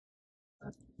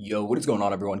Yo, what is going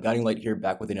on everyone? Guiding Light here,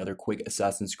 back with another quick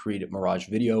Assassin's Creed Mirage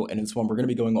video, and in this one we're going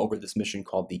to be going over this mission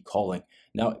called the Calling.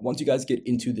 Now, once you guys get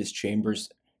into this chambers,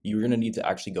 you're going to need to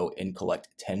actually go and collect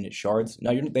 10 shards.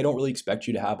 Now, they don't really expect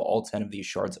you to have all 10 of these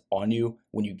shards on you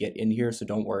when you get in here, so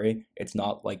don't worry. It's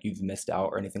not like you've missed out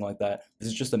or anything like that. This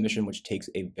is just a mission which takes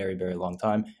a very, very long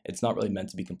time. It's not really meant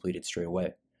to be completed straight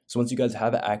away. So once you guys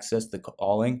have access to the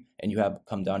Calling and you have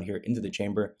come down here into the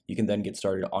chamber, you can then get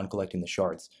started on collecting the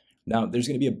shards. Now, there's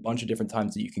going to be a bunch of different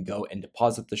times that you can go and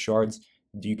deposit the shards.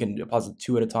 You can deposit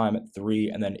 2 at a time, 3,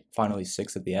 and then finally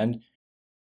 6 at the end.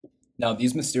 Now,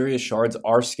 these mysterious shards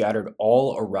are scattered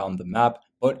all around the map,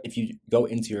 but if you go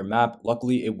into your map,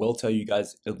 luckily it will tell you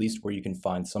guys at least where you can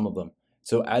find some of them.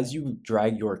 So as you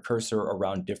drag your cursor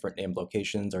around different named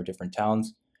locations or different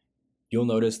towns, you'll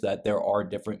notice that there are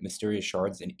different mysterious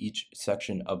shards in each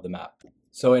section of the map.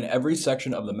 So in every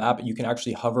section of the map, you can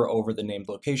actually hover over the named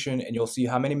location and you'll see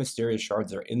how many mysterious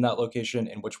shards are in that location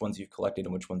and which ones you've collected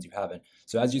and which ones you haven't.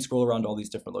 So as you scroll around all these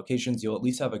different locations, you'll at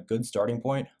least have a good starting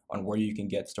point on where you can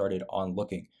get started on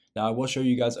looking. Now I will show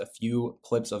you guys a few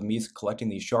clips of me collecting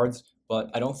these shards, but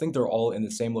I don't think they're all in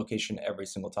the same location every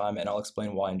single time, and I'll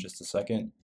explain why in just a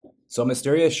second. So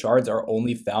mysterious shards are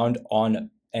only found on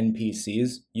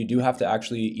NPCs. You do have to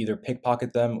actually either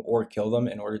pickpocket them or kill them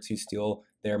in order to steal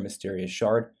their mysterious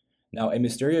shard. Now, a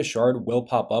mysterious shard will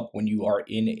pop up when you are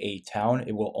in a town.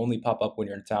 It will only pop up when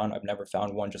you're in a town. I've never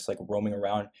found one just like roaming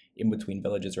around in between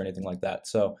villages or anything like that.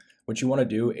 So what you want to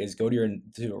do is go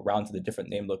around to the different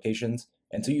named locations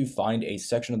until you find a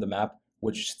section of the map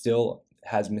which still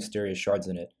has mysterious shards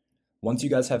in it. Once you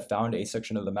guys have found a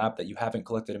section of the map that you haven't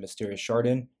collected a mysterious shard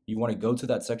in, you want to go to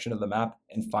that section of the map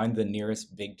and find the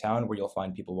nearest big town where you'll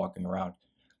find people walking around.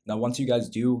 Now, once you guys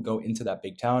do go into that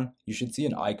big town, you should see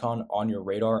an icon on your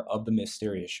radar of the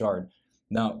mysterious shard.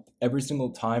 Now, every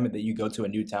single time that you go to a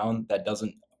new town that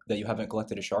you haven't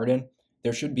collected a shard in,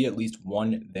 there should be at least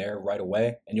one there right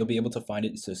away, and you'll be able to find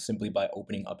it just simply by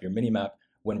opening up your minimap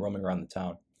when roaming around the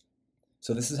town.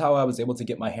 So this is how I was able to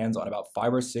get my hands on about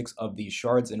 5 or 6 of these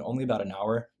shards in only about an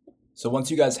hour. So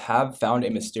once you guys have found a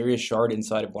mysterious shard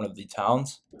inside of one of the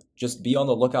towns, just be on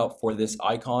the lookout for this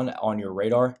icon on your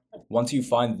radar. Once you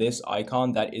find this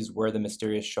icon, that is where the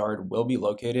mysterious shard will be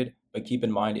located, but keep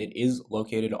in mind it is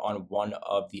located on one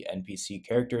of the NPC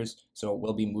characters, so it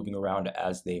will be moving around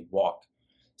as they walk.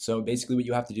 So basically what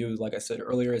you have to do, like I said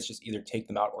earlier, is just either take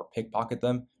them out or pickpocket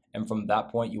them, and from that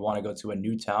point you want to go to a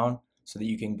new town so that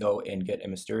you can go and get a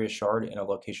mysterious shard in a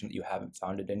location that you haven't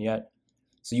found it in yet.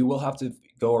 So you will have to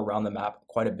go around the map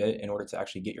quite a bit in order to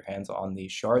actually get your hands on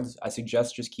these shards. I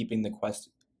suggest just keeping the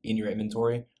quest in your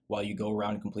inventory while you go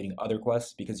around completing other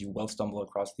quests, because you will stumble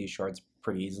across these shards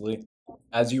pretty easily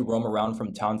as you roam around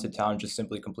from town to town, just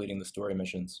simply completing the story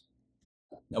missions.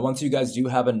 Now, once you guys do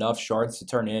have enough shards to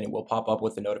turn in, it will pop up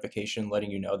with a notification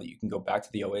letting you know that you can go back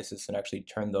to the oasis and actually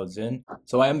turn those in.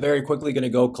 So I am very quickly going to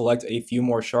go collect a few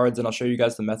more shards, and I'll show you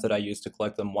guys the method I used to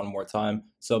collect them one more time.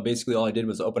 So basically all I did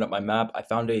was open up my map. I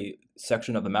found a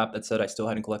section of the map that said I still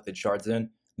hadn't collected shards in.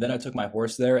 Then I took my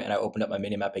horse there and I opened up my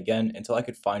minimap again until I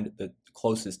could find the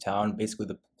closest town, basically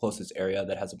the closest area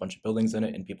that has a bunch of buildings in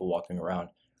it and people walking around.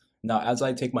 Now, as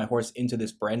I take my horse into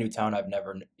this brand new town I've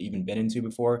never even been into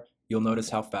before, you'll notice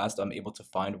how fast I'm able to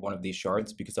find one of these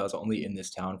shards, because I was only in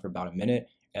this town for about a minute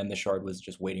and the shard was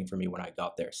just waiting for me when I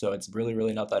got there. So it's really,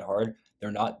 really not that hard.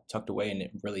 They're not tucked away and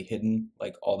really hidden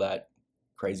like all that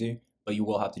crazy, but you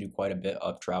will have to do quite a bit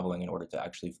of traveling in order to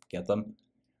actually get them.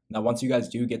 Now, once you guys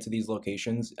do get to these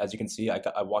locations, as you can see,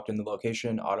 I walked in the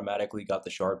location, automatically got the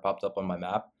shard popped up on my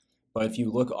map. But if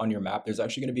you look on your map, there's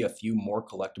actually going to be a few more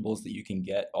collectibles that you can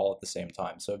get all at the same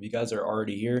time. So if you guys are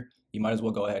already here, you might as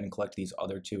well go ahead and collect these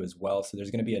other two as well. So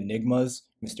there's going to be enigmas,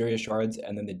 mysterious shards,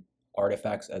 and then the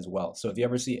artifacts as well. So if you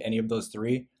ever see any of those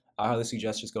three, I highly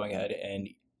suggest just going ahead and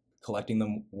collecting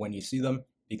them when you see them,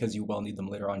 because you will need them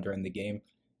later on during the game,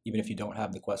 even if you don't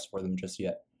have the quest for them just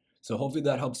yet. So hopefully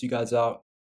that helps you guys out.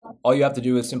 All you have to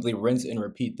do is simply rinse and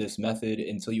repeat this method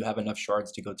until you have enough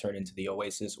shards to go turn into the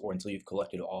oasis, or until you've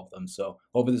collected all of them. So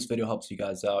hopefully this video helps you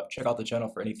guys out. Check out the channel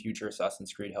for any future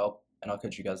Assassin's Creed help, and I'll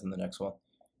catch you guys in the next one.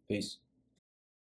 Peace.